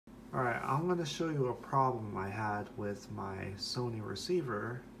Alright, I'm going to show you a problem I had with my Sony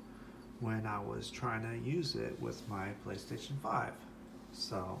receiver when I was trying to use it with my PlayStation 5.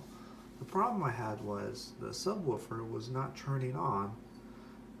 So, the problem I had was the subwoofer was not turning on,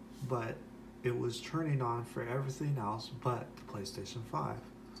 but it was turning on for everything else but the PlayStation 5.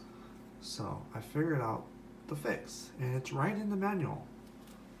 So, I figured out the fix, and it's right in the manual.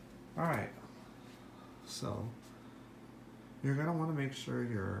 Alright, so you're going to want to make sure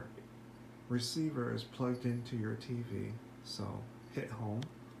your receiver is plugged into your TV. So hit home.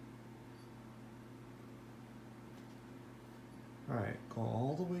 Alright, go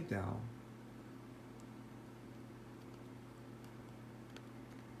all the way down.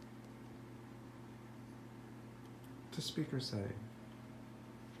 To speaker setting.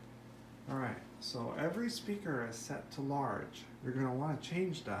 Alright, so every speaker is set to large. You're going to want to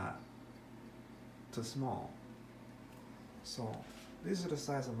change that to small. So these are the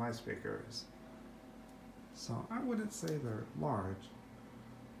size of my speakers. So I wouldn't say they're large.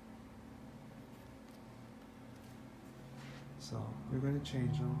 So you're going to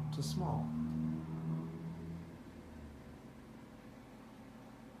change them to small.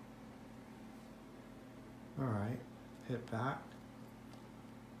 Alright, hit back.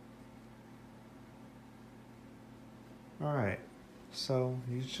 Alright, so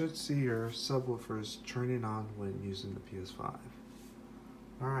you should see your subwoofers turning on when using the PS5.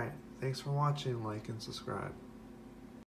 Alright, thanks for watching, like and subscribe.